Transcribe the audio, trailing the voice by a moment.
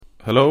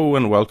Hello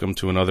and welcome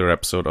to another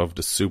episode of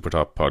the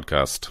Supertop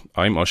podcast.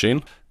 I'm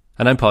Oisín.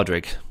 And I'm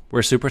Pádraig.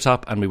 We're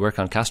Supertop and we work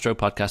on Castro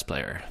Podcast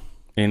Player.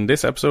 In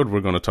this episode,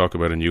 we're going to talk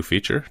about a new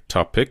feature,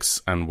 Top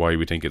Picks, and why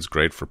we think it's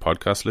great for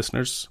podcast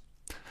listeners.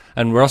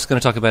 And we're also going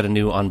to talk about a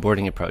new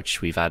onboarding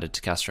approach we've added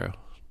to Castro.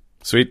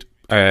 Sweet.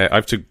 I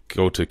have to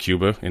go to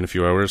Cuba in a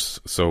few hours,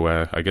 so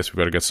I guess we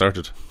better get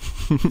started.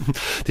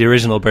 The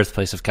original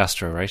birthplace of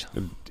Castro, right?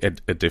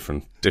 A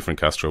different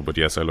Castro, but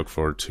yes, I look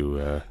forward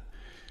to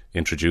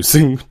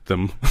introducing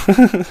them.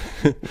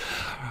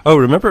 Oh,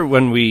 remember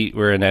when we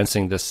were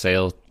announcing the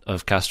sale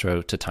of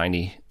Castro to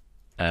Tiny?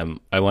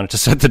 I wanted to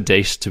set the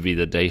date to be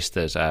the date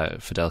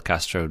that Fidel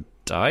Castro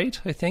died,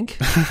 I think.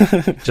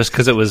 Just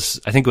because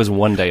I think it was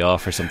one day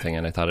off or something,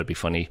 and I thought it'd be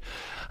funny.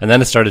 And then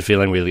it started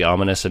feeling really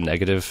ominous and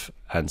negative,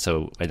 and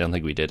so I don't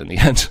think we did in the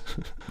end.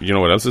 You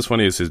know what else is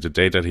funny is the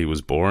date that he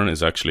was born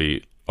is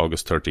actually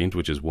August 13th,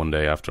 which is one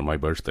day after my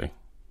birthday.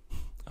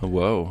 Oh,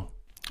 whoa.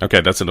 Okay,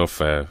 that's enough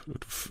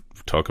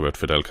talk about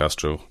Fidel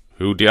Castro,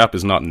 who the app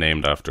is not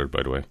named after,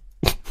 by the way.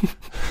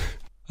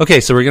 Okay,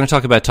 so we're going to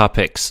talk about top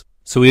picks.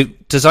 So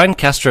we've designed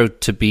Castro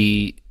to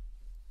be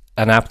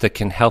an app that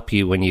can help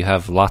you when you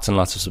have lots and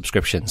lots of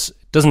subscriptions.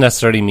 It doesn't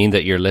necessarily mean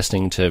that you're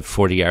listening to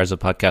 40 hours of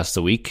podcasts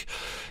a week.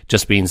 It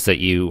just means that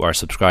you are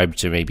subscribed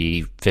to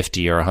maybe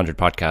 50 or 100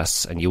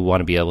 podcasts and you want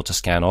to be able to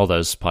scan all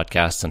those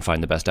podcasts and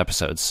find the best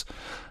episodes.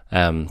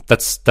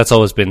 That's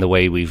always been the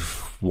way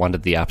we've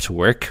wanted the app to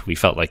work. We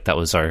felt like that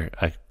was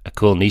a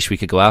cool niche we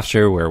could go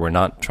after, where we're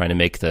not trying to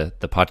make the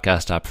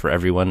podcast app for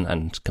everyone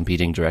and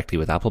competing directly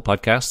with Apple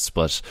Podcasts,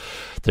 but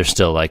there's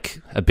still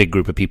like a big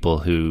group of people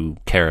who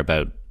care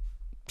about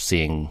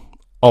seeing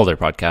all their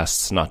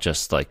podcasts, not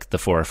just like the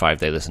 4 or 5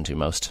 they listen to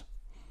most.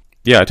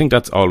 Yeah, I think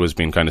that's always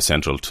been kind of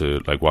central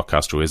to like what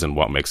Castro is and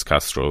what makes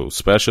Castro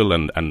special,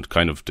 and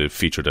kind of the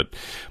feature that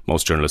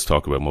most journalists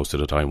talk about most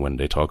of the time when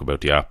they talk about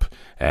the app.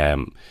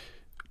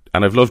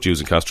 And I've loved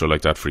using Castro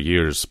like that for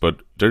years, but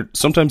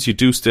sometimes you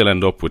do still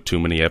end up with too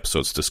many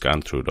episodes to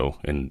scan through, though,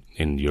 in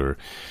your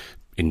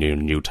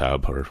new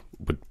tab, or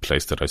the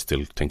place that I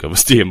still think of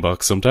as the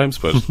inbox sometimes,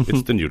 but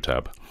it's the new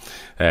tab.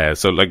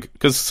 So like,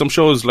 because some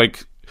shows,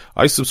 like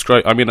I'm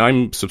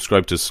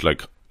subscribed to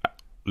like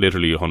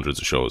literally hundreds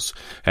of shows,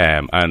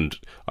 and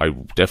I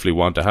definitely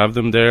want to have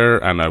them there,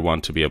 and I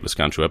want to be able to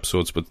scan through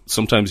episodes, but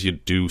sometimes you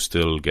do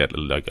still get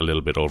like a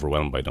little bit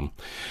overwhelmed by them.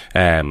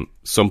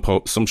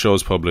 Some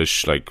shows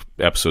publish like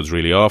episodes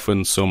really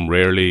often, some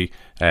rarely,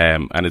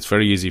 and it's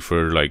very easy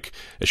for like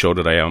a show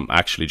that I am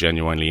actually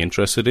genuinely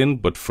interested in,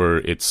 but for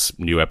its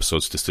new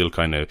episodes to still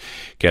kind of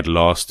get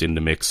lost in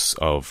the mix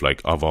of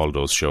all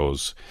those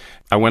shows.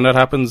 And when that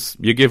happens,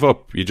 you give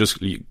up.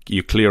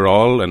 You clear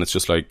all, and it's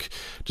just like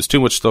there's too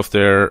much stuff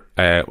there.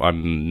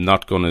 I'm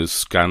not going to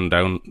scan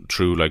down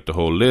through like the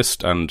whole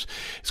list, and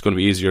it's going to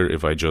be easier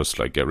if I just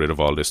like get rid of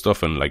all this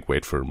stuff and like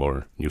wait for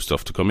more new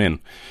stuff to come in.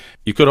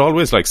 You could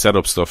always like set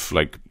up stuff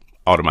like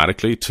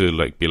automatically to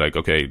like be like,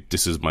 okay,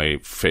 this is my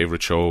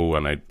favorite show,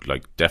 and I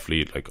like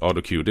definitely like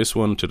auto cue this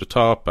one to the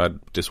top, add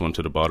this one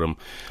to the bottom.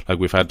 Like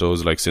we've had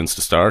those like since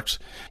the start.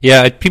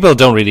 Yeah, people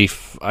don't really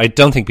I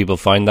don't think people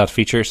find that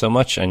feature so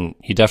much, and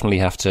you definitely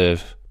have to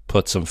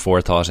put some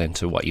forethought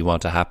into what you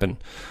want to happen,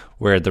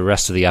 where the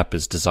rest of the app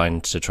is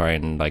designed to try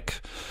and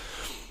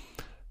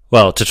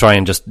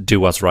just do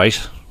what's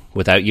right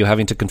without you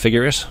having to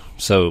configure it.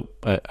 So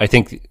I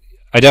think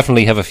I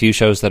definitely have a few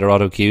shows that are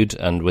auto-queued,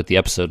 and with the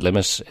episode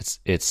limit,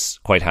 it's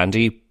quite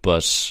handy.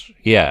 But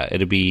yeah,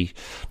 it'd be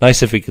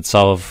nice if we could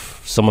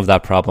solve some of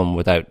that problem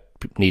without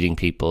needing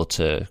people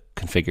to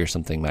configure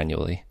something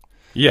manually.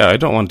 Yeah, I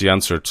don't want the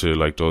answer to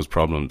like those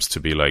problems to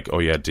be like, oh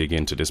yeah, dig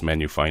into this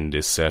menu, find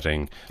this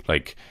setting.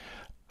 Like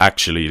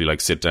actually like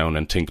sit down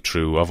and think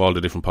through of all the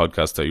different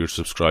podcasts that you're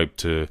subscribed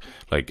to,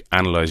 like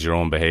analyze your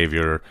own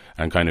behavior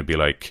and kind of be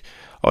like,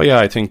 oh yeah,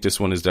 I think this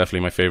one is definitely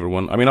my favorite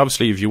one. I mean,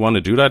 obviously, if you want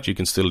to do that, you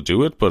can still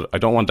do it, but I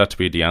don't want that to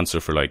be the answer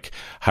for like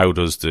how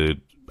do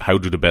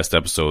the best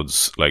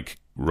episodes like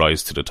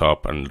rise to the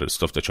top, and the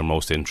stuff that you're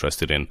most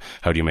interested in.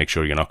 How do you make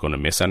sure you're not going to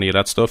miss any of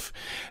that stuff?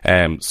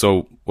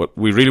 So what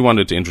we really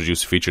wanted to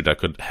introduce a feature that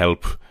could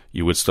help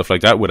you with stuff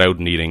like that without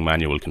needing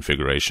manual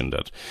configuration.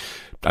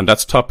 And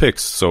that's Top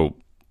Picks. So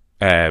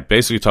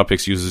basically, Top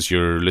Picks uses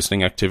your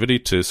listening activity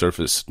to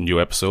surface new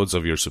episodes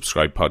of your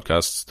subscribed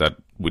podcasts that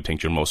we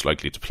think you're most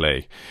likely to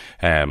play.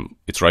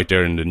 It's right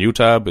there in the new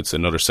tab. It's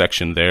another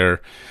section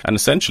there. And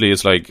essentially,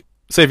 it's like,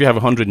 say if you have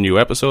 100 new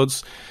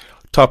episodes,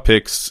 Top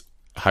Picks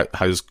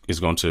is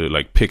going to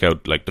like pick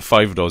out like the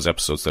 5 of those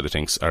episodes that it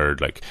thinks are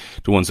like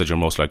the ones that you're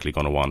most likely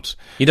going to want.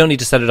 You don't need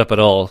to set it up at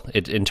all.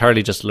 It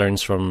entirely just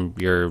learns from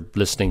your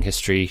listening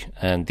history,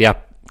 and the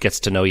app gets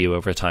to know you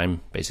over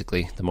time,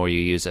 basically, the more you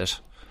use it.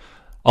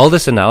 All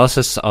this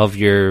analysis of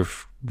your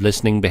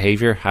listening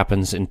behavior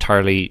happens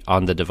entirely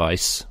on the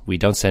device. We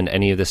don't send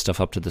any of this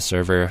stuff up to the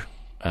server.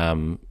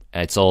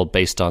 It's all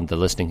based on the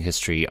listening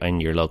history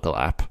in your local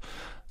app.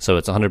 So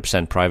it's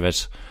 100%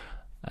 private,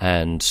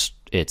 and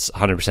it's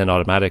 100%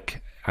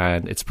 automatic,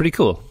 and it's pretty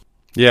cool.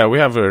 Yeah, we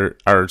have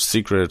our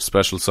secret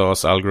special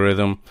sauce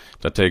algorithm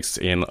that takes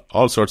in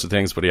all sorts of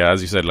things. But yeah,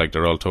 as you said, like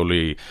they're all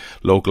totally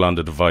local on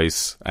the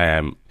device.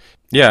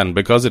 Yeah, and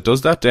because it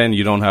does that, then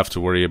you don't have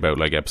to worry about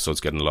like episodes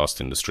getting lost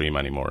in the stream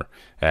anymore.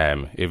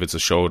 If it's a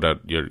show that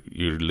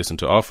you listen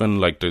to often,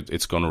 like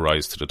it's going to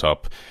rise to the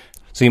top.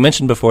 So you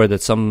mentioned before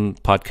that some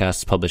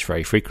podcasts publish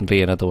very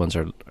frequently and other ones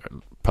are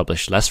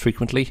published less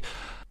frequently.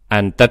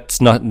 And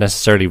that's not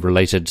necessarily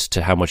related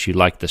to how much you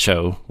like the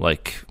show.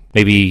 Like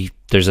maybe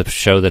there's a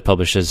show that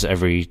publishes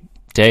every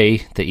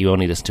day that you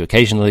only listen to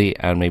occasionally,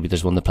 and maybe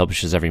there's one that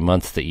publishes every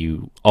month that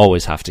you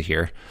always have to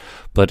hear.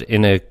 But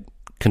in a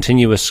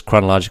continuous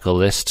chronological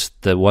list,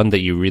 the one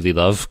that you really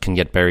love can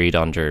get buried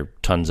under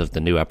tons of the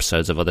new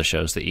episodes of other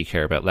shows that you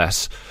care about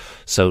less.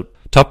 So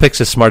Top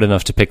Picks is smart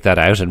enough to pick that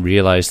out and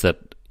realize that,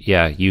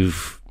 yeah,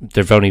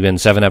 there've only been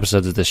 7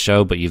 episodes of this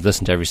show, but you've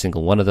listened to every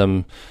single one of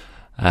them,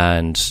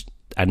 and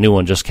a new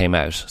one just came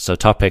out. So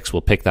Top Picks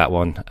will pick that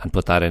one and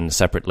put that in a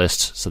separate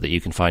list so that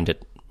you can find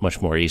it much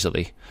more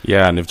easily.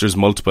 Yeah, and if there's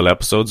multiple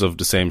episodes of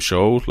the same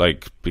show,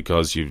 like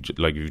because you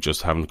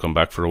just haven't come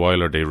back for a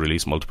while, or they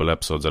release multiple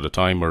episodes at a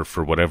time, or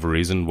for whatever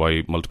reason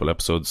why multiple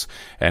episodes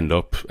end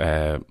up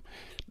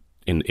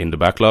in the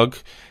backlog,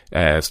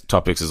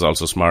 Topics is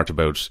also smart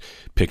about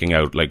picking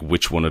out like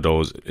which one of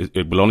those.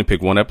 It will only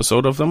pick one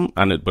episode of them,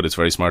 but it's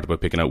very smart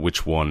about picking out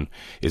which one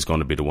is going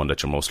to be the one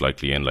that you're most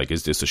likely in. Like,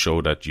 is this a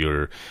show that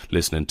you're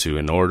listening to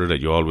in order, that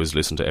you always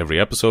listen to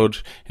every episode?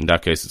 In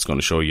that case, it's going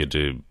to show you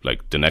the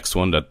next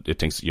one that it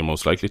thinks you're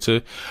most likely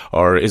to.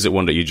 Or is it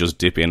one that you just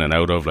dip in and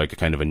out of, like a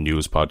kind of a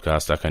news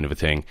podcast, that kind of a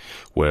thing,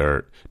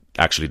 where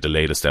actually the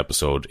latest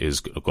episode is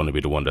going to be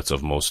the one that's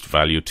of most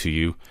value to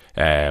you,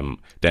 then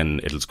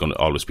it's going to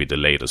always be the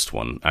latest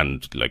one.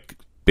 And like,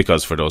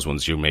 because for those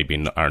ones you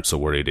maybe aren't so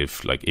worried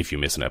if you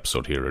miss an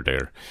episode here or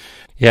there.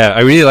 Yeah,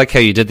 I really like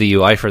how you did the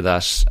UI for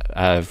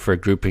that, for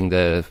grouping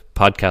the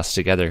podcasts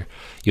together.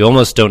 You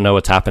almost don't know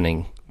what's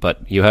happening,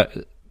 but you have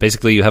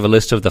a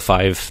list of the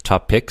 5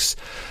 top picks,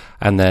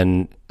 and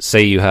then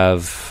say you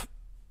have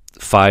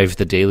 5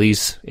 the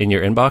dailies in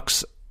your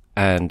inbox,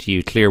 and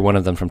you clear one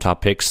of them from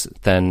top picks,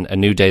 then a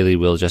new daily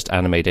will just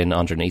animate in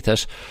underneath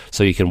it.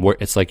 So you can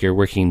it's like you're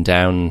working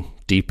down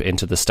deep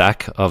into the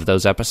stack of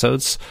those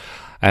episodes.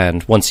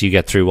 And once you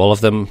get through all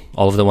of them,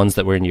 all of the ones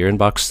that were in your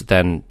inbox,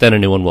 then a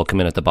new one will come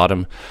in at the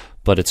bottom.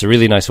 But it's a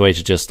really nice way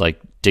to just like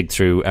dig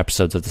through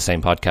episodes of the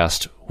same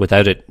podcast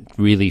without it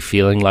really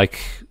feeling like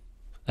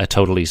a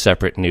totally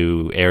separate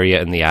new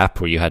area in the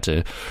app where you had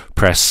to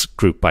press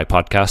group by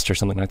podcast or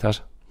something like that.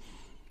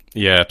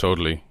 Yeah,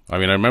 totally. I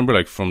mean, I remember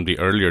like from the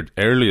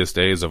earliest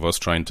days of us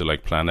trying to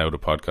like plan out a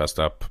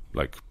podcast app,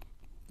 like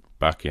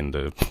back in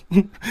the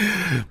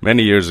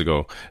many years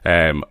ago.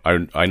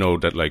 I know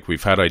that like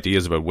we've had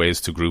ideas about ways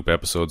to group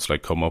episodes,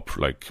 like come up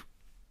like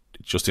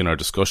just in our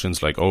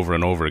discussions, like over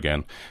and over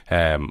again.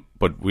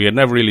 But we had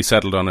never really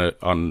settled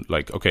on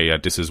like, okay, yeah,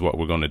 this is what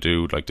we're going to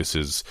do. Like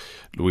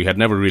we had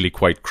never really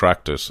quite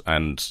cracked it.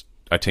 And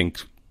I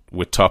think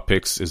with Top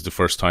Picks is the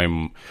first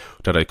time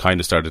that I kind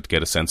of started to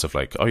get a sense of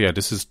like, oh yeah,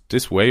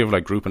 this way of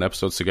like grouping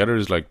episodes together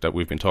is like that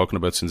we've been talking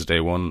about since day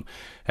one.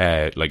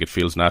 Like it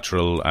feels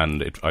natural,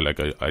 and it's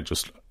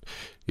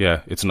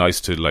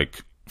nice to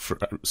like, for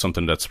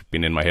something that's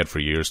been in my head for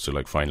years to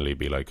like finally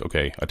be like,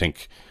 okay,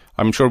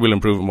 I'm sure we'll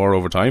improve it more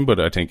over time, but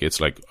I think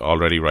it's like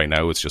already right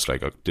now it's just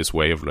like this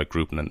way of like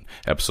grouping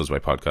episodes by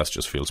podcast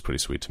just feels pretty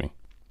sweet to me.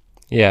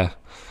 Yeah,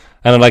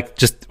 and I'm like,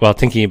 just while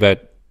thinking about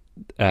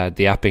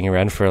the app being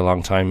around for a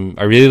long time,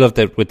 I really love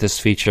that with this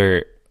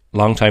feature,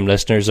 long-time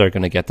listeners are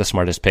going to get the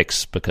smartest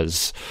picks,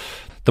 because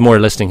the more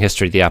listening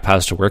history the app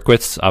has to work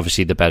with,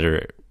 obviously the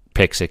better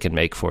picks it can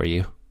make for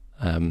you.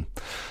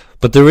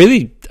 But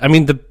probably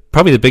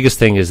the biggest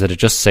thing is that it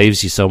just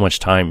saves you so much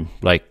time.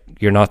 Like,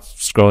 you're not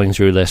scrolling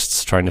through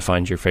lists trying to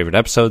find your favorite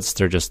episodes,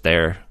 they're just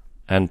there.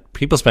 And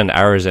people spend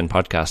hours in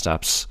podcast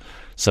apps,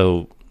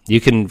 so you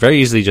can very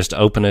easily just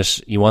open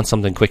it, you want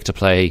something quick to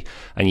play,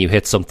 and you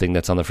hit something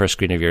that's on the first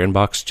screen of your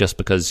inbox just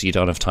because you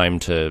don't have time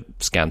to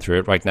scan through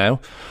it right now.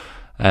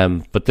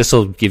 But this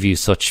will give you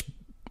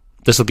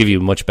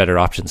much better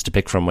options to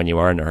pick from when you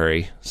are in a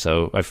hurry.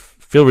 So I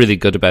feel really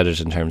good about it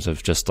in terms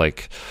of just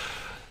like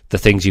the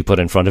things you put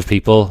in front of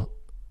people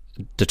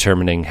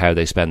determining how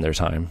they spend their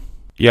time.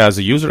 Yeah, as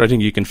a user, I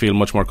think you can feel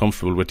much more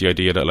comfortable with the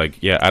idea that,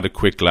 like, yeah, at a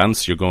quick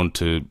glance, you're going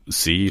to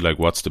see, like,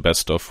 what's the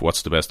best stuff,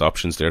 what's the best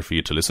options there for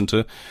you to listen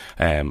to.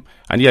 And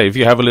yeah, if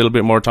you have a little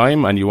bit more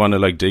time and you want to,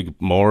 like, dig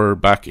more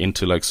back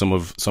into, like, some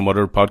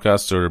other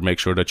podcasts, or make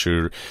sure that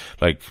you're,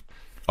 like,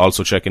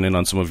 also checking in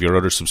on some of your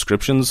other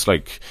subscriptions,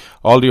 like,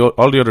 all the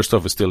other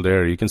stuff is still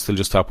there. You can still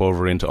just tap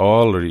over into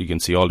all, or you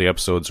can see all the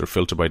episodes or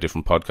filter by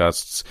different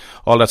podcasts.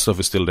 All that stuff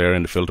is still there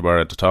in the filter bar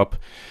at the top.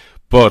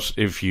 But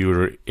if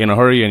you're in a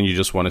hurry and you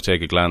just want to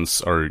take a glance,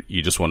 or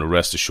you just want to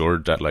rest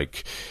assured that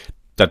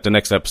that the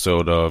next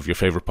episode of your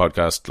favorite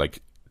podcast,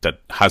 like, that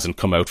hasn't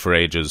come out for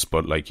ages,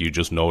 but like you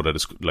just know that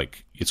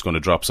it's going to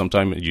drop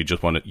sometime, you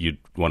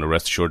want to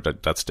rest assured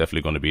that that's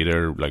definitely going to be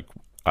there, like,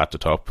 at the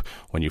top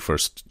when you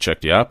first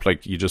check the app.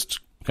 Like, you just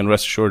can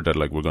rest assured that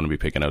like we're going to be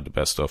picking out the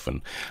best stuff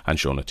and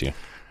showing it to you.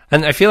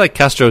 And I feel like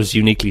Castro's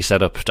uniquely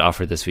set up to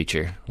offer this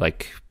feature.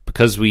 Like,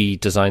 because we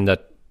designed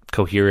that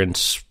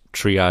coherent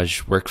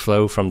triage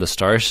workflow from the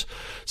start,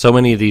 so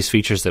many of these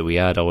features that we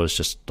add always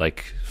just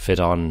like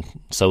fit on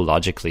so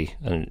logically,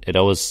 and it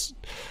always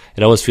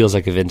feels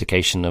like a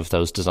vindication of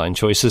those design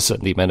choices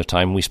and the amount of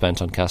time we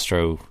spent on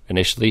Castro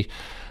initially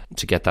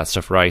to get that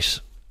stuff right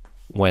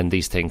when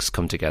these things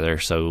come together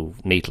so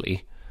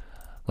neatly.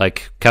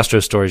 Like,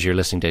 Castro stores your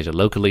listening data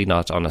locally,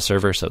 not on a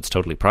server, so it's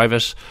totally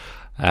private.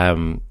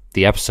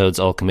 The episodes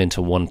all come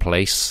into one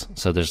place,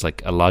 so there's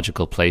like a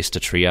logical place to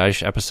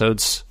triage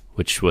episodes,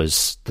 which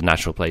was the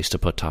natural place to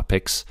put top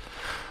picks.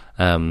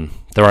 There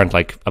aren't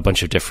like a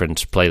bunch of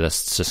different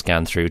playlists to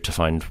scan through to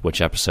find which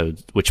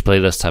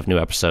playlists have new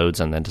episodes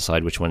and then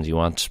decide which ones you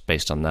want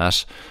based on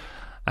that.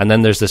 And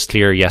then there's this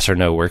clear yes or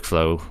no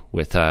workflow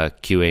with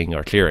queuing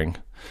or clearing,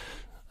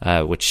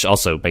 which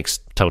also makes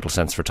total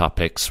sense for top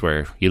picks,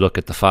 where you look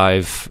at the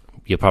 5,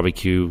 you'll probably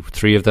queue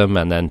 3 of them,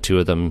 and then 2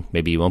 of them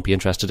maybe you won't be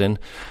interested in.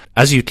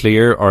 As you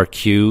clear or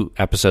queue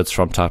episodes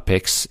from top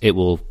picks, it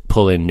will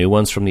pull in new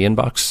ones from the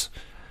inbox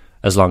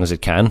as long as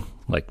it can,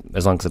 like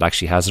as long as it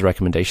actually has a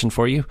recommendation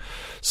for you.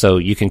 So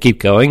you can keep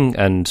going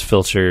and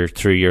filter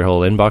through your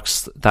whole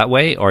inbox that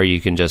way, or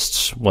you can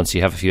just, once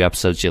you have a few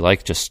episodes you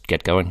like, just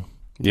get going.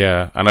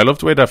 Yeah, and I love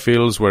the way that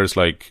feels, where it's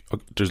like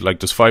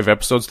there's 5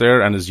 episodes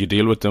there, and as you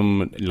deal with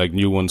them, like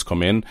new ones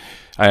come in.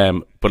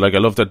 But like I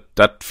love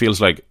that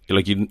feels like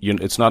you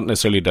it's not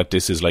necessarily that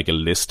this is like a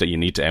list that you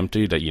need to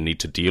empty, that you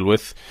need to deal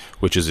with,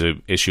 which is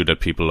an issue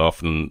that people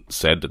often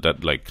said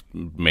that like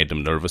made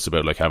them nervous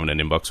about like having an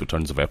inbox with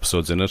tons of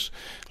episodes in it.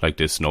 Like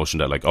this notion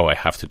that like, oh, I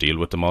have to deal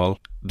with them all.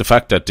 The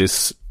fact that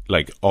this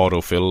like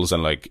autofills,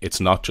 and like it's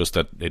not just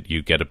that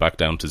you get it back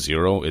down to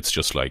 0, it's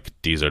just like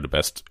these are the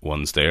best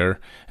ones there.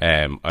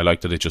 I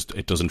like that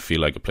it doesn't feel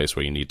like a place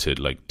where you need to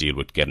like deal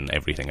with getting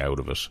everything out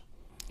of it.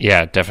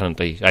 Yeah,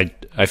 definitely.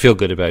 I feel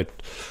good about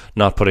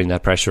not putting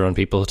that pressure on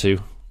people too.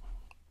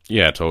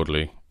 Yeah,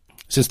 totally.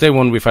 Since day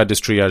one, we've had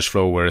this triage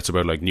flow where it's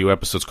about like new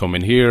episodes come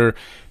in here,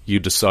 you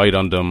decide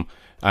on them,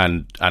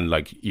 and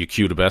like you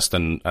queue the best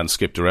and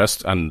skip the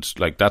rest, and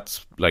like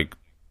that's like,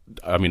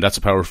 I mean, that's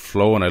a powerful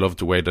flow, and I love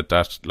the way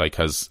that like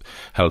has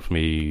helped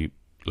me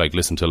like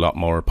listen to a lot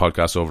more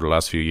podcasts over the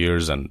last few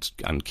years and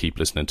keep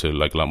listening to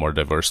like a lot more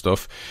diverse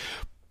stuff.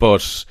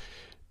 But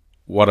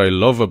what I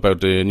love about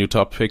the new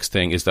top picks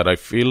thing is that I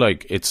feel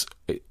like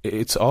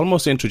it's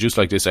almost introduced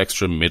like this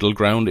extra middle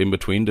ground in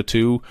between the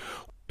two.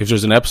 If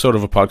there's an episode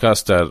of a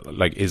podcast that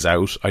like is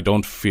out, I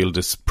don't feel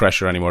this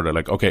pressure anymore that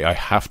like, okay, I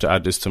have to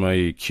add this to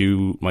my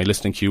queue, my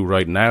listening queue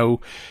right now.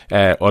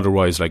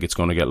 Otherwise, like it's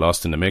going to get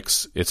lost in the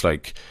mix. It's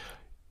like,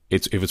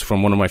 if it's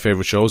from one of my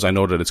favorite shows, I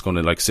know that it's going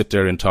to like sit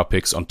there in top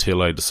picks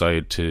until I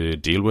decide to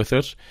deal with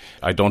it.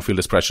 I don't feel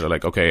this pressure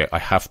like, okay, I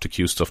have to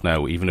queue stuff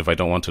now, even if I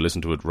don't want to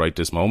listen to it right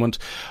this moment.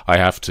 I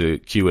have to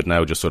queue it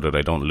now just so that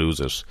I don't lose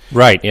it.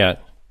 Right. Yeah.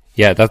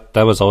 Yeah.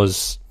 That was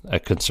always a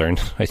concern,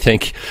 I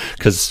think,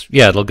 because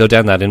it'll go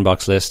down that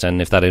inbox list,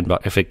 and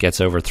if it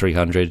gets over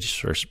 300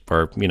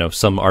 or you know,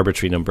 some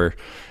arbitrary number,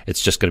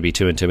 it's just going to be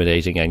too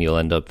intimidating, and you'll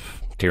end up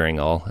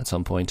clearing all at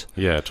some point.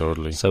 Yeah,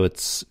 totally. So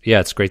it's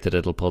great that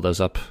it'll pull those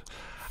up,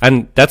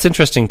 and that's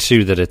interesting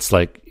too, that it's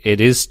like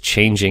it is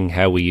changing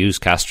how we use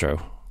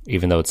Castro,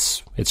 even though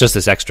it's just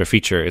this extra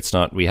feature. It's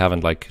not, we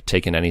haven't like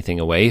taken anything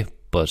away,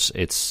 but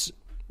it's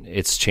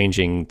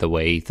changing the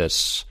way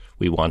that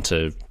we want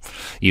to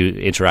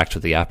interact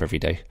with the app every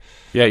day.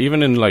 Yeah,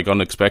 even in like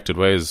unexpected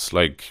ways.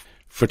 Like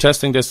for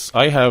testing this,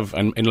 I have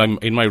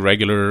in my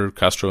regular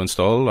Castro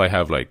install, I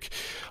have like,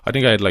 I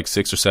think I had like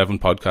 6 or 7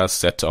 podcasts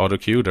set to auto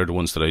queue. They're the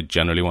ones that I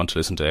generally want to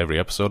listen to every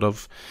episode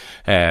of.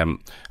 And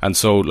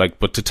so like,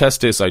 but to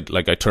test this, I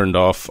turned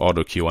off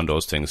auto queue on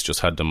those things, just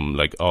had them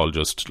like all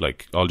just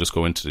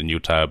go into the new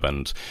tab.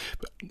 And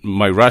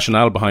my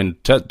rationale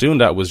behind doing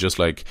that was just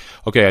like,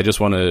 okay, I just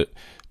want to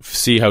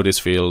see how this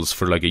feels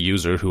for like a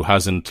user who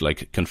hasn't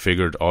like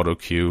configured auto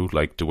queue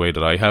like the way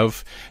that I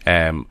have,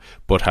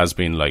 but has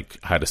been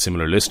like had a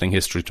similar listening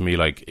history to me.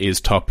 Like,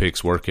 is top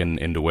picks working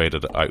in the way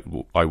that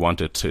I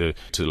wanted to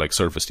like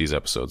surface these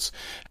episodes?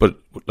 But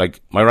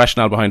like my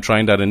rationale behind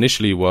trying that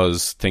initially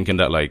was thinking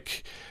that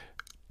like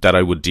that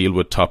I would deal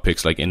with top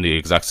picks like in the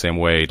exact same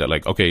way that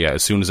like, okay, yeah,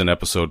 as soon as an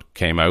episode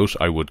came out,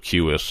 I would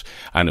queue it,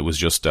 and it was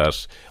just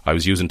that I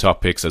was using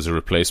top picks as a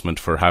replacement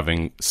for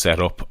having set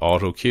up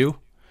auto queue.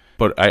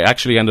 But I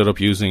actually ended up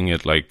using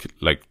it like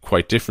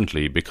quite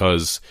differently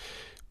because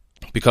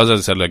as I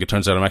said, like it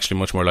turns out I'm actually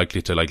much more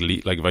likely to like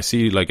if I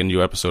see like a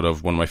new episode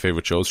of one of my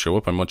favorite shows show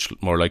up, I'm much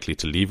more likely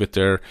to leave it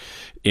there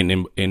in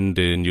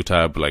the new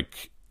tab,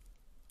 like,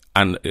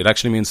 and it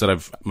actually means that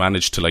I've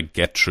managed to like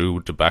get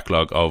through the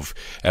backlog of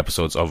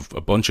episodes of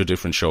a bunch of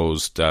different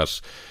shows that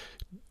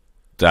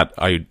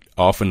I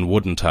often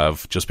wouldn't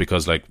have, just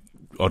because like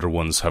other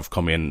ones have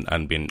come in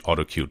and been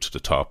auto queued to the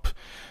top.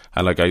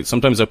 And like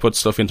sometimes I put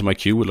stuff into my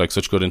queue with like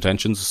such good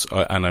intentions,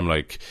 and I'm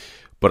like,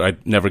 but I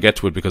never get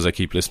to it because I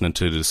keep listening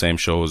to the same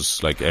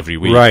shows like every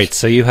week. Right.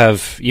 So you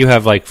have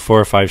like 4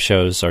 or 5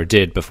 shows, or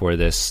did before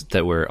this,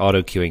 that were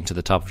auto queuing to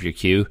the top of your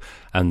queue,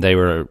 and they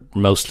were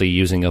mostly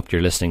using up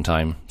your listening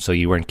time. So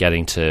you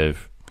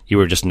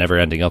were just never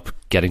ending up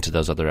getting to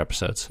those other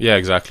episodes. Yeah,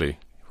 exactly.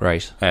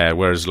 Right.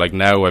 Whereas like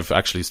now I've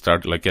actually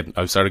started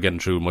getting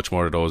through much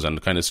more of those, and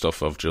the kind of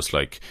stuff of just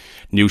like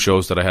new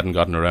shows that I hadn't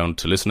gotten around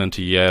to listening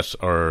to yet,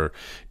 or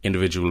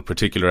individual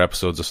particular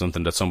episodes of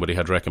something that somebody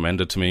had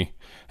recommended to me.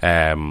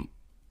 And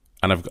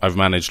I've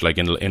managed like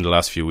in the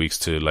last few weeks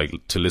to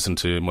listen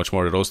to much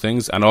more of those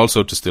things, and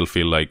also to still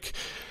feel like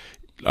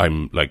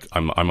I'm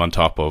on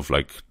top of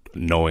like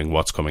knowing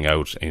what's coming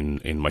out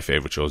in my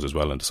favorite shows as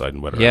well, and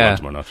deciding whether I want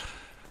them or not.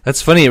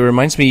 That's funny. It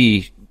reminds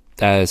me,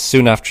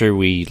 soon after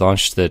we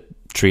launched the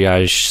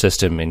triage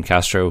system in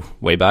Castro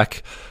way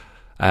back,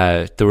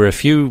 there were a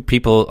few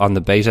people on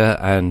the beta,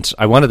 and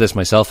I wanted this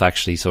myself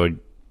actually, so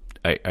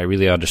I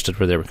really understood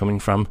where they were coming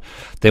from.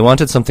 They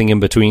wanted something in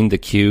between the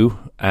queue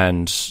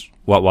and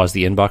what was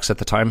the inbox at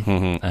the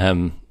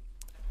time,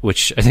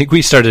 which I think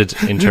we started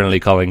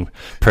internally calling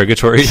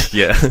purgatory.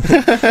 Yeah.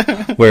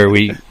 Where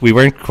we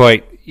weren't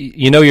quite,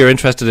 you're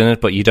interested in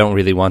it, but you don't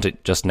really want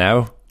it just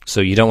now. So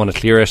you don't want to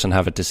clear it and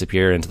have it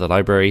disappear into the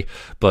library,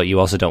 but you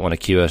also don't want to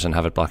queue it and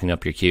have it blocking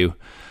up your queue.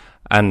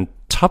 And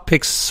Top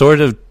Picks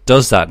sort of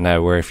does that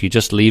now, where if you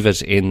just leave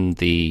it in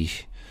the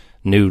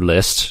new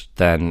list,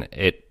 then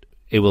it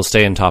will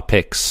stay in Top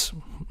Picks,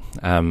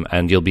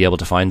 and you'll be able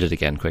to find it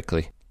again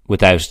quickly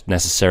without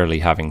necessarily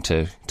having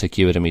to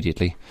queue it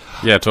immediately.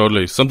 Yeah,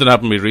 totally. Something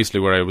happened to me recently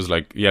where I was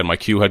like, my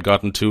queue had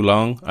gotten too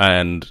long,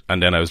 and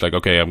then I was like,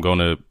 okay, I'm going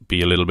to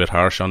be a little bit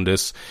harsh on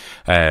this,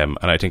 and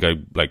I think I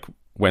like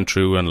went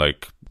through and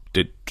like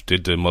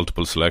did the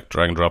multiple select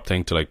drag and drop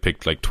thing to like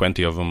pick like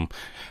 20 of them,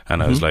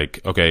 and I was like,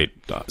 okay,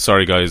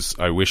 sorry guys,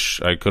 I wish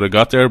I could have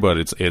got there, but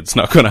it's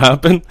not going to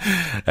happen.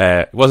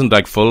 It wasn't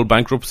like full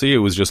bankruptcy, it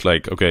was just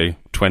like, okay,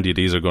 20 of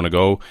these are going to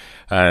go,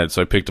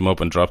 so I picked them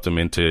up and dropped them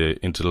into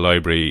the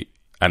library,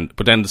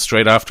 but then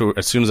straight after,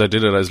 as soon as I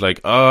did it, I was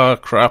like, oh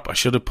crap, I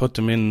should have put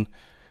them in,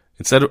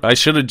 I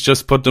should have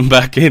just put them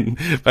back in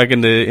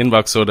the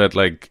inbox, so that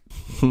like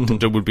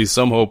there would be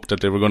some hope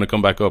that they were going to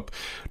come back up.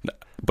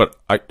 But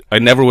I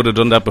never would have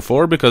done that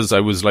before, because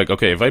I was like,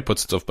 okay, if I put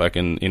stuff back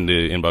in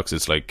the inbox,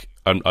 it's like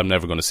I'm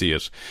never going to see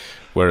it.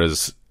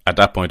 Whereas at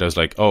that point I was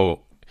like, oh,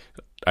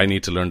 I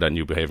need to learn that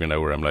new behavior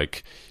now, where I'm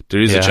like,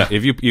 there is a chance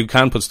if you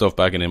can put stuff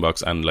back in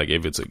inbox, and like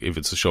if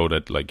it's a show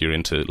that like you're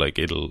into, like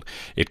it'll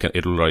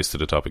rise to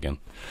the top again.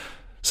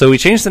 So we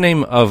changed the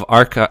name of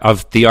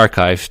the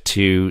archive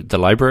to the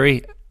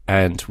library,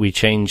 and we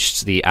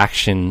changed the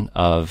action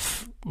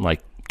of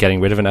like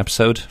getting rid of an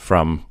episode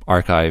from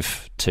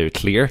archive to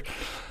clear.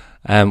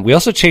 We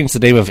also changed the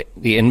name of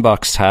the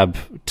inbox tab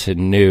to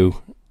new,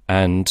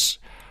 and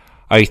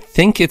I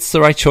think it's the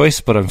right choice,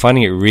 but I'm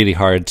finding it really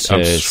hard to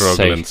I'm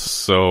struggling say.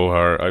 So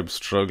hard. I'm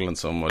struggling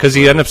so much. Because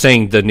you end up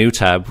saying the new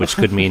tab, which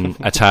could mean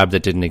a tab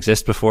that didn't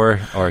exist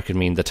before, or it could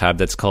mean the tab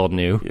that's called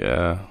new.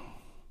 Yeah.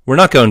 We're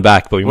not going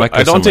back, but we might go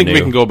I don't think new.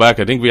 we can go back.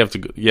 I think we have to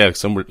go,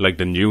 somewhere like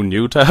the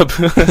new tab.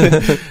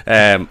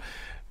 I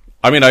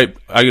mean,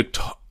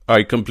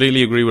 I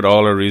completely agree with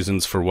all our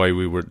reasons for why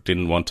we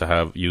didn't want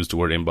to use the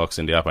word inbox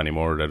in the app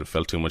anymore, that it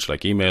felt too much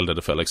like email, that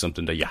it felt like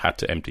something that you had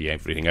to empty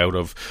everything out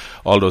of.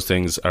 All those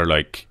things are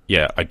like,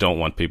 I don't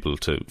want people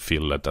to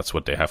feel that that's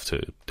what they have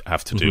to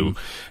do.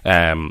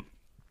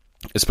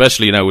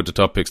 Especially now with the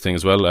Top Picks thing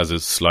as well, as a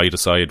slight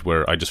aside,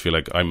 where I just feel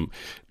like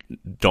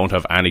don't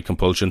have any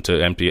compulsion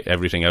to empty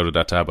everything out of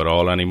that tab at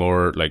all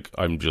anymore. Like,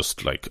 I'm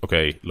just like,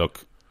 okay,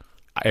 look,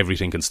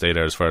 everything can stay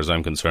there as far as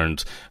I'm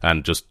concerned,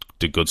 and just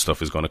the good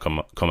stuff is going to come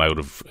out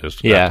of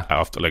it.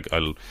 After, like,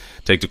 I'll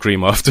take the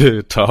cream off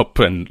the top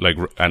and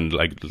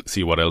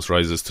see what else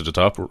rises to the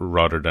top,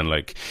 rather than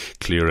like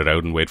clear it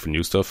out and wait for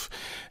new stuff.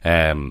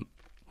 But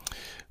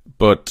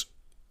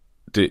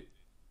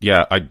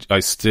I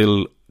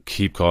still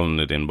keep calling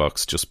it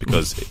inbox, just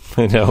because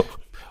I know.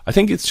 I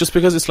think it's just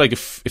because it's like, it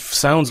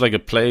sounds like a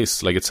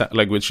place, like it's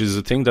like, which is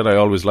a thing that I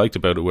always liked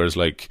about it, whereas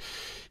like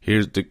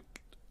it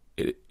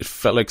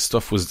felt like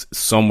stuff was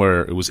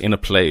somewhere, it was in a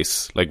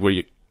place, like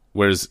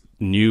whereas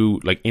new,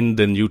 like in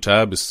the new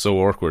tab is so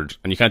awkward,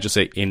 and you can't just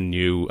say in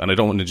new, and I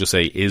don't want to just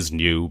say is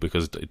new,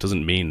 because it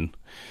doesn't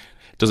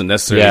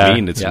necessarily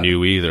mean it's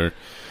new either,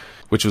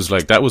 which was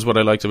like, that was what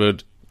I liked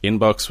about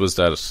inbox, was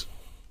that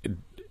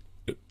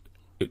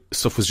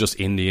stuff was just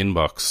in the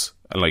inbox,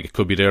 and like it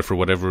could be there for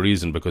whatever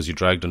reason, because you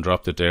dragged and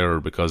dropped it there, or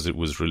because it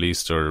was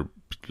released, or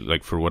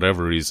like for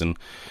whatever reason.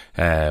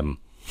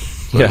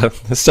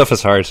 This stuff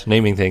is hard,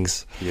 naming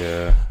things.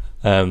 Yeah.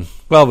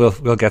 Well,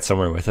 we'll get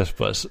somewhere with it,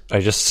 but I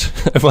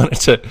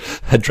wanted to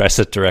address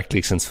it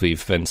directly, since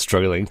we've been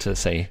struggling to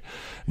say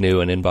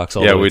new and inbox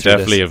all the way we through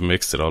definitely this. have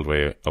mixed it all the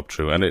way up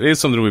through, and it is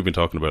something we've been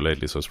talking about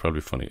lately, so it's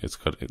probably funny. It's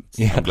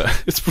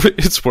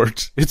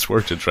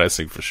worth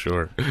addressing for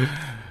sure.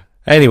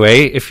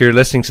 Anyway, if you're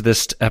listening to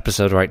this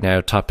episode right now,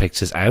 Top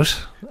Picks is out.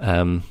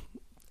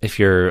 if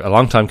you're a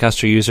long-time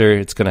Castro user,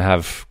 it's going to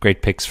have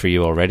great picks for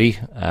you already.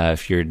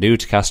 If you're new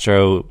to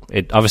Castro,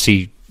 it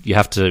obviously you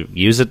have to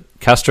use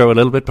Castro a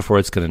little bit before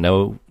it's going to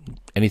know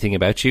anything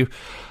about you.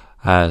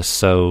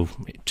 So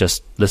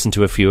just listen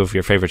to a few of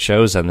your favorite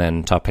shows, and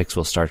then Top Picks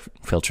will start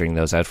filtering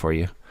those out for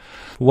you.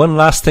 One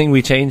last thing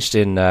we changed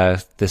in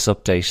this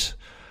update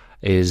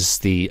is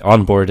the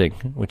onboarding,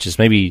 which is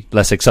maybe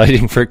less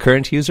exciting for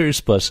current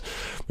users, but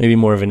maybe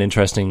more of an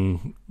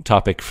interesting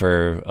topic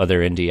for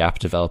other indie app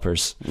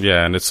developers.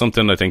 Yeah, and it's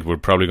something I think we're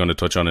probably going to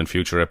touch on in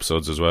future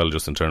episodes as well,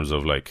 just in terms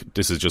of like,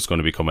 this is just going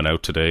to be coming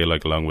out today,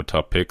 like along with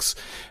Top Picks.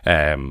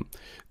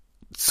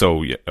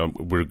 So yeah,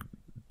 we're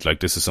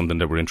like, this is something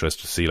that we're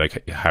interested to see,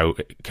 like how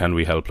can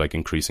we help like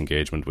increase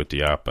engagement with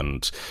the app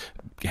and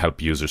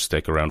help users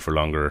stick around for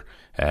longer.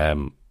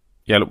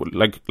 Yeah,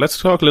 like let's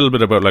talk a little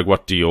bit about like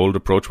what the old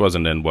approach was,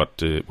 and then what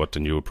the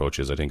new approach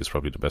is. I think is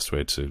probably the best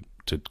way to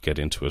get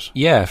into it.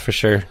 Yeah, for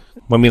sure.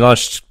 When we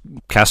launched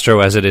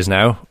Castro as it is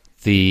now,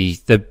 the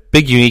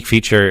big unique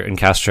feature in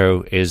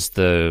Castro is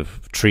the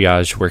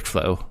triage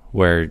workflow,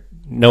 where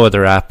no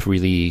other app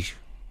really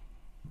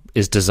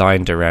is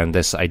designed around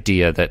this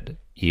idea that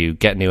you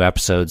get new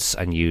episodes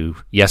and you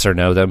yes or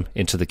no them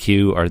into the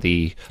queue or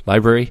the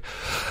library,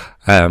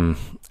 and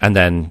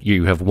then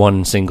you have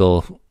one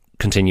single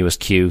continuous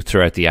queue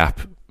throughout the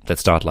app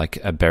that's not like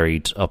a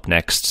buried up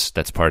next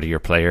that's part of your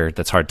player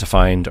that's hard to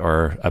find,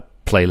 or a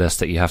playlist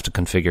that you have to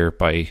configure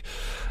by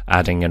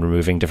adding and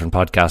removing different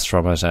podcasts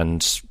from it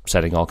and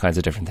setting all kinds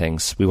of different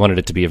things. We wanted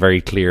it to be a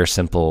very clear,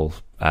 simple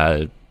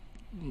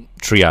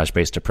triage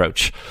based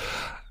approach.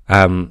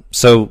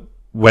 So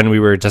when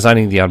we were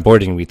designing the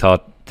onboarding, we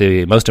thought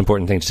the most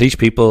important thing to teach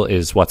people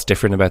is what's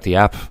different about the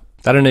app.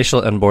 That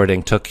initial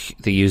onboarding took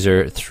the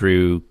user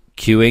through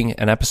queuing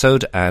an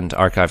episode and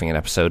archiving an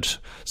episode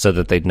so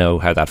that they'd know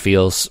how that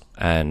feels,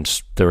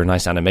 and there were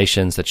nice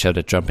animations that showed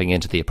it jumping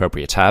into the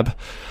appropriate tab.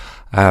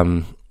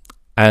 And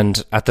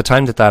at the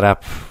time that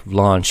app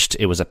launched,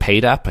 it was a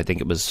paid app. I think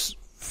it was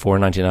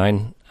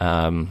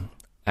 $4.99,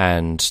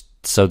 and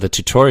so the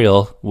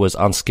tutorial was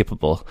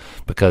unskippable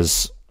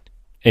because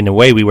in a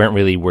way we weren't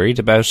really worried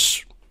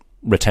about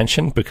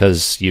retention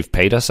because you've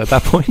paid us at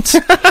that point.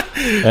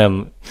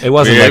 It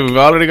wasn't like, we've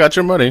already got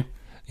your money.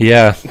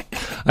 Yeah,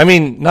 I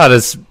mean, not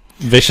as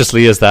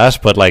viciously as that,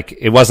 but like,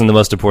 it wasn't the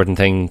most important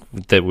thing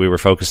that we were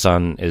focused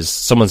on. Is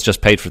someone's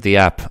just paid for the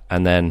app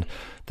and then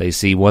they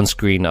see one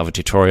screen of a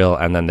tutorial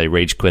and then they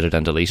rage quit it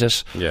and delete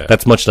it. Yeah,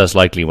 that's much less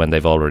likely when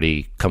they've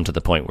already come to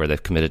the point where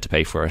they've committed to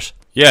pay for it.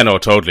 Yeah, no,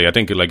 totally. I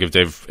think like I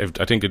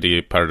think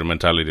the part of the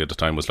mentality at the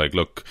time was like,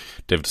 look,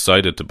 they've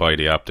decided to buy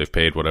the app, they've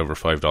paid whatever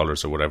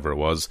 $5 or whatever it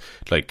was,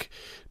 like.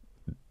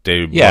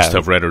 They must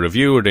have read a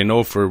review, or they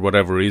know for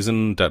whatever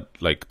reason that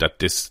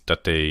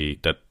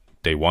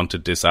they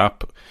wanted this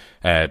app.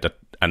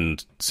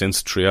 And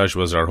since triage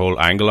was our whole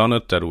angle on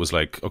it, that it was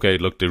like, okay,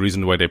 look, the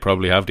reason why they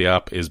probably have the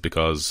app is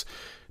because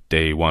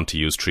they want to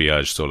use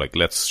triage. So like,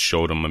 let's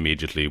show them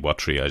immediately what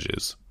triage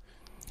is.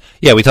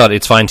 Yeah, we thought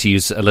it's fine to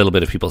use a little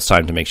bit of people's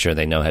time to make sure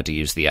they know how to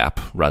use the app,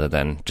 rather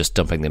than just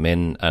dumping them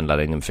in and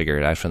letting them figure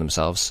it out for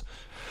themselves.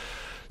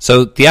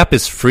 So the app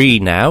is free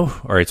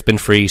now, or it's been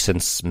free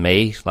since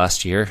May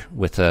last year,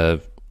 with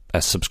a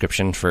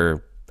subscription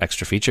for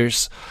extra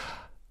features.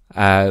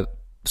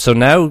 So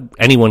now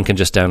anyone can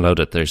just download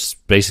it. There's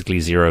basically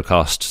zero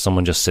cost.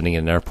 Someone just sitting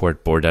in an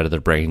airport, bored out of their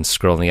brains,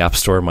 scrolling the App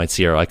Store, might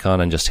see our icon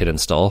and just hit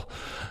install.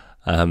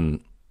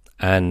 And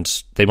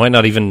they might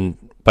not even,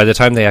 by the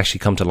time they actually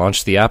come to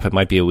launch the app, it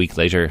might be a week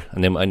later,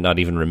 and they might not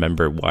even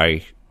remember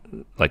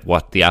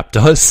what the app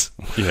does.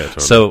 Yeah,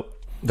 totally. So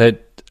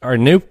our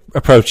new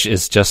approach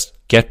is just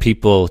get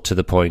people to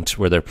the point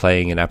where they're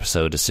playing an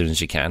episode as soon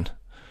as you can.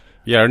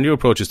 Yeah, our new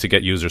approach is to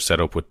get users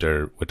set up with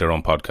their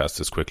own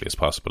podcast as quickly as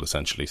possible,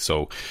 essentially.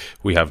 So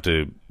we have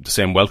the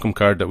same welcome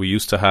card that we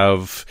used to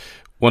have.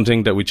 One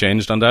thing that we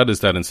changed on that is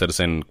that instead of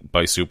saying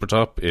by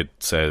Supertop, it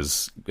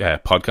says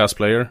podcast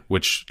player,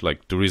 which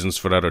like the reasons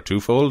for that are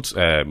twofold.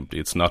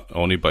 It's not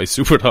only by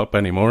Supertop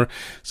anymore.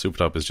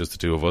 Supertop is just the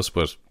two of us,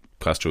 but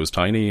Castro is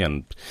tiny,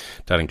 and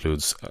that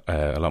includes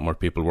a lot more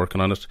people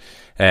working on it.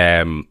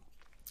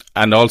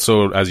 And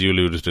also, as you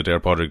alluded to there,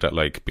 Pádraig, that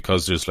like,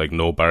 because there's like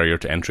no barrier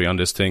to entry on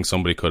this thing,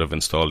 somebody could have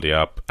installed the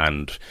app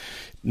and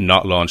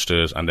not launched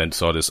it, and then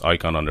saw this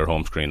icon on their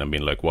home screen and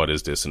been like, what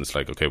is this? And it's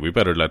like, okay, we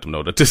better let them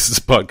know that this is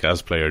a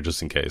podcast player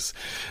just in case.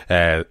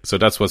 So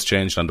that's what's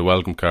changed on the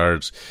welcome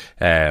card.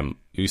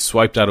 You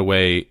swipe that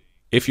away.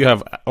 If you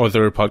have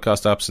other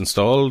podcast apps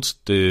installed,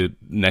 the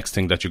next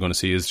thing that you're going to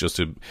see is just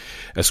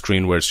a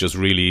screen where it's just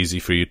really easy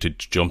for you to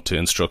jump to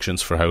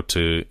instructions for how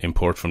to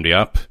import from the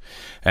app.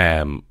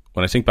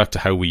 When I think back to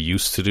how we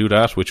used to do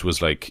that, which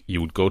was like, you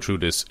would go through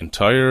this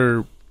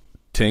entire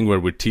thing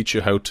where we'd teach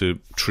you how to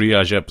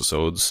triage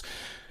episodes.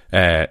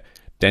 Then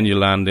you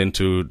land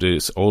into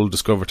this old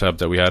Discover tab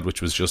that we had,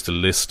 which was just a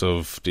list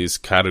of these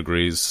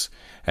categories.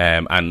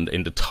 And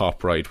in the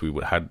top right, we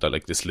would had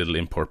like this little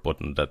import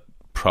button that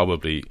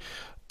probably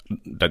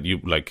that you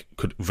like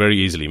could very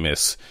easily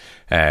miss.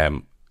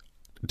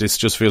 this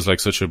just feels like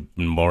such a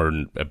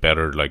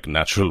better, like,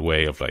 natural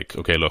way of like,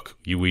 okay, look,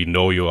 we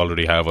know you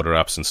already have other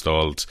apps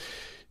installed.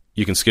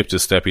 You can skip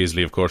this step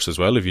easily, of course, as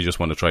well, if you just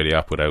want to try the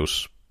app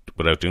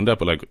without doing that.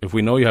 But like, if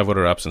we know you have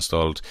other apps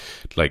installed,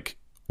 like,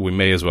 we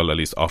may as well at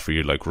least offer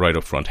you, like, right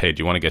up front, hey,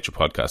 do you want to get your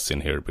podcasts in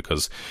here?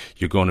 Because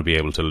you're going to be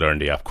able to learn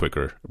the app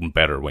quicker and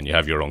better when you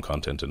have your own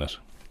content in it.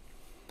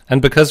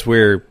 And because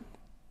we're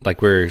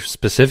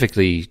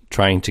specifically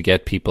trying to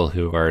get people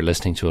who are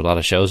listening to a lot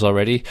of shows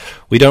already,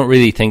 we don't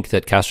really think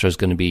that Castro is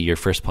going to be your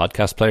first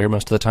podcast player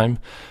most of the time.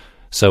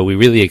 So we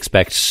really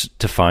expect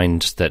to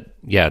find that,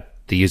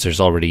 the user's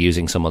already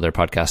using some other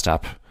podcast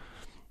app.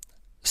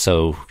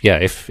 So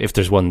if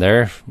there's one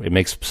there, it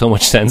makes so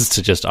much sense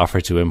to just offer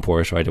to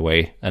import right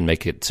away and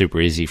make it super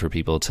easy for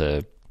people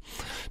to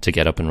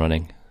get up and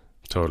running.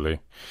 Totally.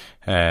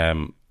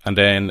 And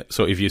then,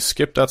 so if you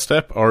skip that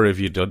step, or if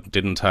you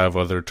didn't have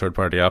other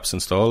third-party apps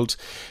installed,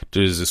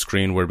 there's a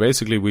screen where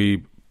basically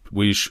we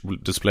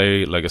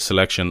display like a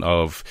selection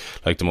of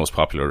like the most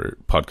popular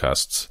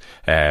podcasts,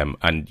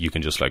 and you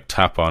can just like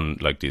tap on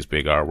like these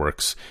big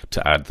artworks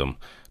to add them.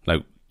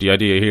 Now, the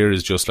idea here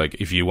is just like,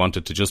 if you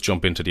wanted to just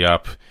jump into the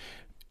app,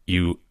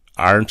 you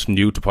aren't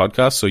new to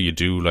podcasts, so you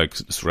do like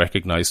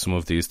recognize some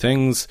of these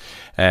things.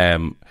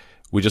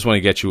 We just want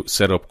to get you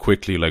set up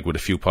quickly, like with a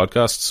few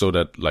podcasts, so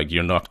that like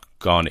you're not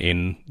gone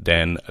in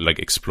then like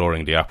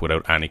exploring the app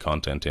without any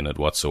content in it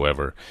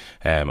whatsoever.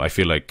 I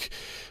feel like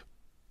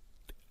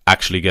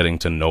actually getting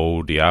to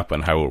know the app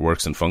and how it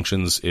works and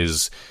functions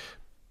is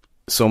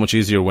so much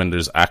easier when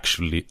there's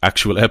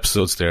actual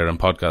episodes there and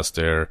podcasts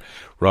there,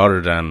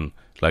 rather than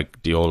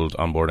like the old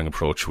onboarding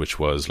approach, which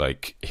was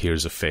like,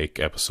 here's a fake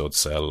episode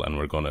cell and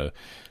we're going to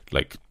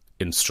like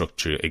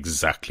instruct you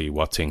exactly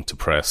what thing to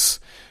press.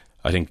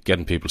 I think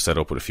getting people set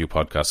up with a few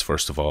podcasts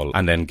first of all,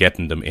 and then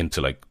getting them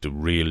into like the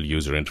real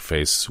user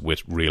interface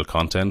with real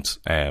content,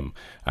 and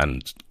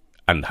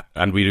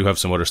we do have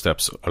some other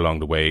steps along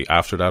the way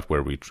after that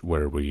where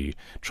we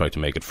try to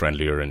make it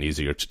friendlier and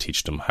easier to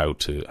teach them how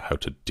to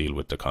deal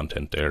with the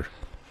content there.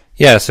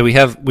 Yeah, so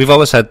we've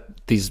always had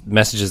these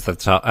messages at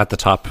the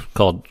top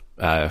called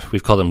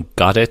we've called them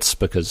got it's,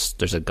 because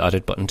there's a got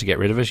it button to get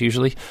rid of it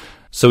usually.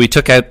 So we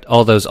took out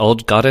all those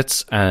old got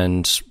it's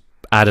and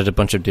added a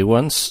bunch of new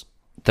ones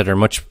that are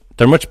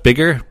much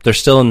bigger. They're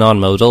still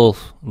non-modal,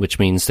 which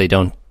means they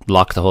don't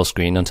lock the whole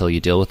screen until you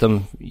deal with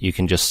them. You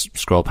can just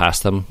scroll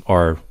past them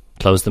or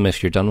close them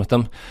if you're done with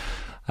them.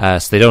 So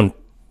they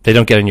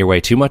don't get in your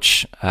way too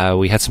much.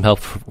 We had some help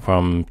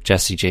from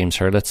Jesse James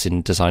Hurlitz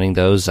in designing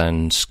those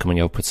and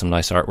coming up with some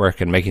nice artwork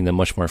and making them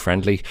much more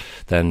friendly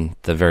than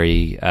the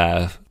very...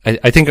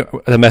 I think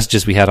the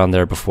messages we had on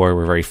there before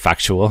were very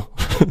factual.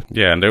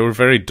 Yeah, and they were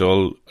very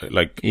dull.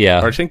 Like,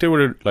 yeah. I think they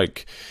were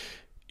like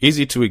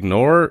easy to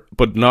ignore,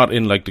 but not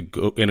in like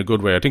in a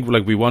good way. I think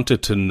like we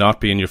wanted to not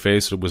be in your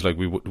face. It was like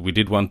we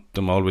did want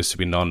them always to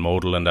be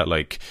non-modal, and that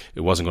like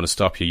it wasn't going to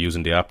stop you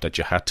using the app, that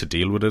you had to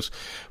deal with it.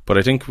 But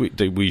I think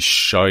we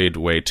shied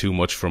way too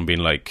much from being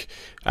like,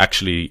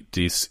 actually,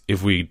 these,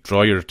 if we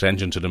draw your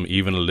attention to them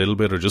even a little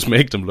bit, or just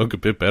make them look a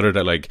bit better,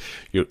 that like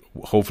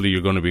hopefully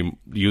you're going to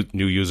be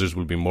new users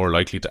will be more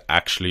likely to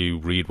actually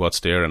read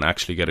what's there and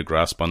actually get a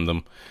grasp on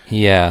them.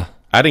 Yeah.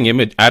 Adding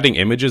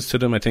images to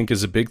them, I think,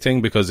 is a big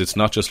thing, because it's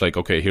not just like,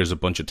 okay, here's a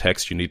bunch of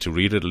text, you need to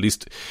read it. At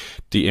least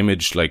the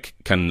image like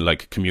can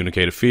like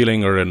communicate a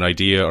feeling or an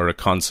idea or a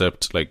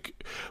concept like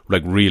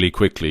really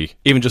quickly.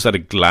 Even just at a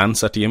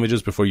glance at the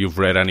images before you've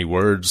read any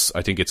words,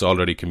 I think it's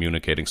already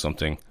communicating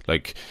something.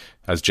 Like,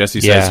 as Jesse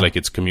says, like,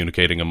 it's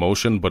communicating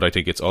emotion, but I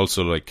think it's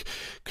also like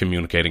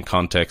communicating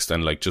context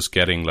and like just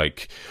getting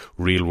like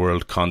real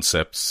world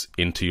concepts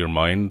into your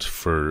mind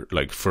for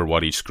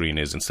what each screen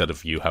is, instead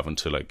of you having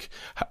to like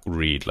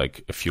read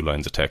like a few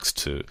lines of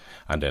text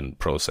and then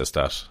process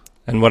that.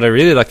 And what I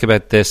really like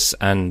about this,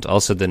 and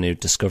also the new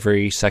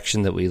discovery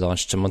section that we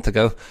launched a month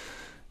ago,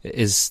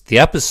 is the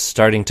app is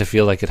starting to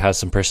feel like it has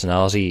some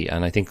personality,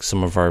 and I think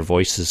some of our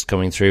voice is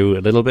coming through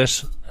a little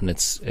bit, and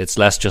it's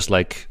less just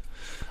like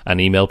an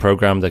email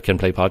program that can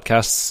play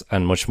podcasts,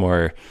 and much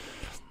more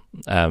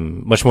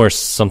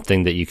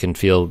something that you can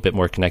feel a bit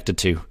more connected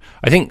to.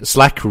 I think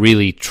Slack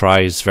really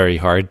tries very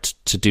hard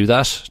to do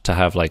that, to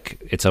have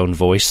like its own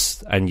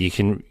voice, and you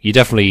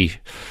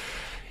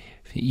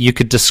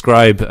could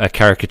describe a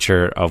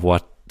caricature of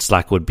what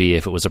Slack would be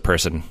if it was a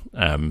person.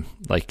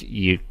 Like,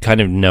 you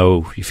kind of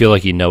know, you feel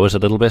like you know it a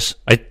little bit.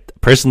 I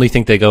personally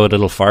think they go a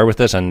little far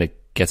with it, and it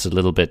gets a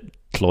little bit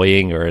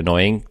cloying or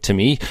annoying to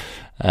me.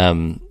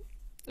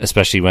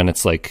 Especially when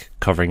it's like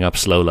covering up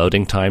slow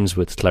loading times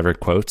with clever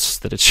quotes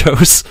that it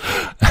shows.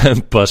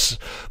 but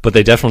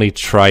they definitely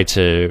try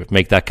to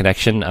make that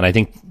connection, and I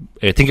think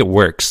it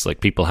works. Like,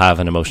 people have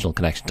an emotional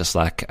connection to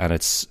Slack,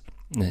 and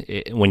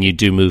when you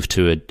do move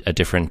to a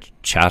different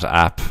chat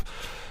app,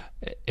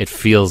 it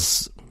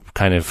feels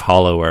kind of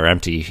hollow or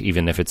empty,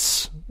 even if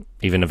it's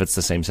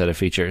the same set of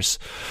features.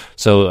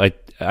 So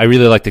I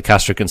really like that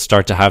Castro can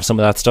start to have some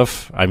of that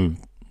stuff. I'm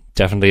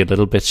definitely a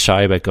little bit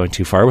shy about going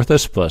too far with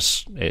it,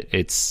 but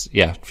it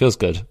feels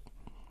good.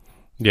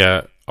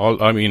 Yeah,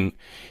 I mean,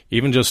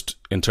 even just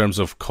in terms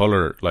of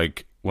color,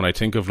 like when I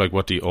think of like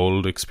what the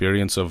old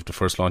experience of the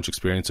first launch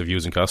experience of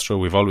using Castro,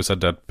 we've always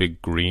had that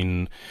big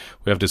green.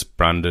 We have this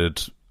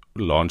branded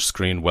launch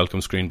screen,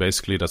 welcome screen,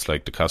 basically. That's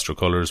like the Castro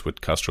colors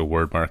with Castro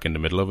wordmark in the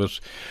middle of it.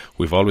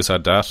 We've always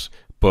had that,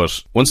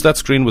 but once that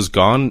screen was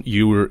gone,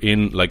 you were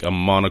in like a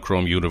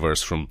monochrome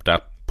universe from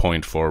that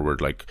point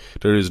forward. Like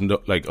there is no,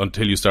 like,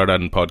 until you start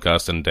adding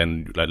podcasts, and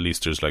then at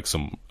least there's like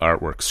some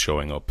artworks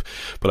showing up.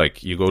 But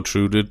like you go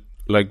through the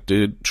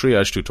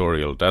triage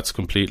tutorial, that's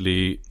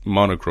completely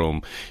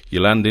monochrome.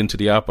 You land into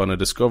the app on a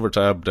Discover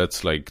tab,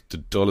 that's like the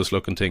dullest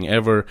looking thing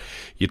ever.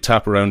 You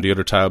tap around the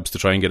other tabs to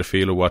try and get a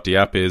feel of what the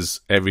app is.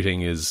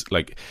 Everything is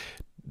like,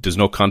 there's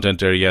no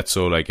content there yet,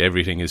 so like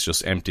everything is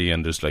just empty,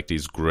 and there's like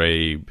these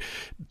grey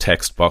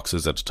text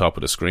boxes at the top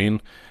of the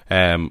screen.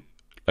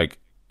 Like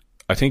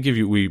I think if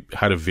we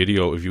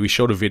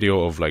showed a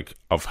video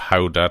of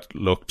how that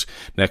looked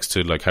next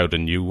to like how the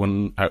new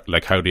one,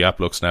 like how the app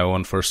looks now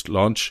on first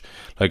launch,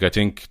 like I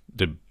think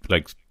it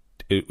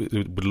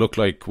would look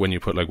like when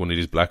you put like one of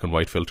these black and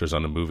white filters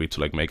on a movie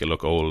to like make it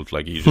look old.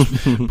 Like you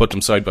just put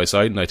them side by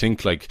side, and I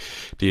think like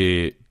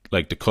the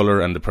color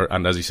and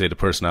and as you say, the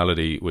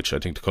personality, which I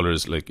think the color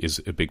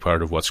is a big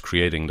part of what's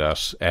creating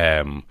that.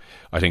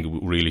 I think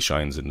it really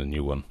shines in the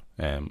new one.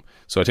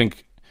 So I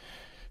think,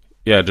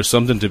 yeah, there's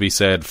something to be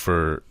said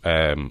for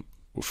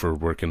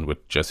working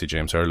with Jesse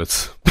James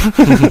Hurlitz.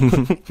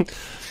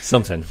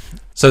 Something.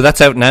 So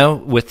that's out now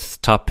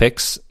with top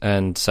picks,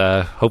 and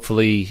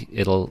hopefully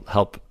it'll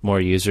help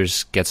more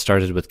users get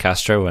started with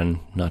Castro and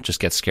not just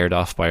get scared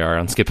off by our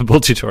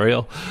unskippable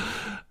tutorial.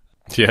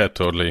 Yeah,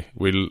 totally.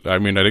 I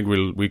think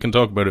we can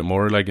talk about it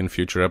more like in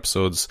future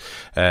episodes.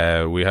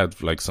 We had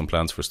like some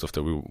plans for stuff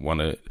that we want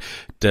to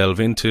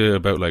delve into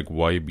about like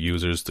why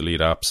users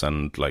delete apps,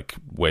 and like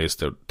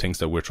things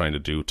that we're trying to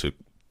do to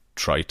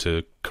try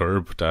to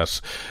curb that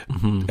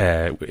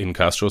in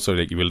Castro. So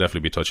that you will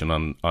definitely be touching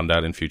on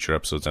that in future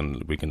episodes,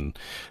 and we can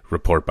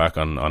report back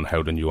on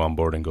how the new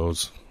onboarding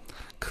goes.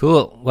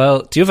 Cool.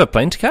 Well, do you have a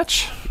plane to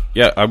catch?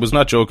 Yeah, I was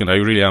not joking. I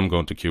really am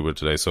going to Cuba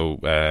today, so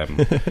I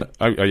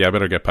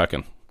better get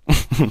packing.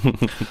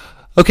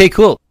 Okay,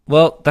 cool.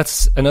 Well,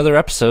 that's another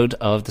episode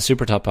of the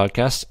Super Top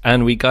Podcast,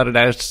 and we got it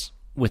out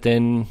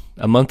within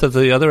a month of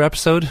the other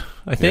episode,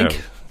 I think.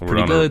 Yeah,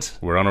 pretty good.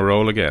 We're on a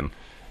roll again.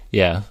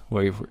 Yeah,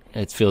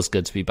 it feels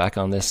good to be back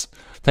on this.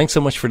 Thanks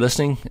so much for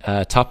listening.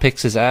 Top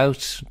Picks is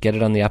out. Get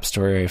it on the App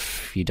Store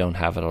if you don't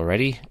have it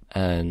already.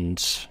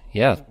 And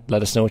yeah,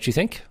 let us know what you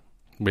think.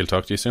 We'll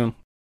talk to you soon.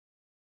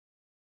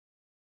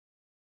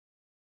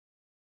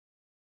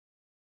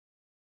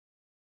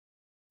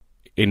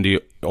 In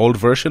the old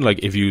version,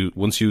 like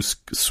once you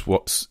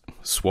swiped,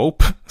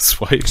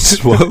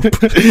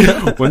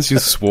 once you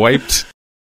swiped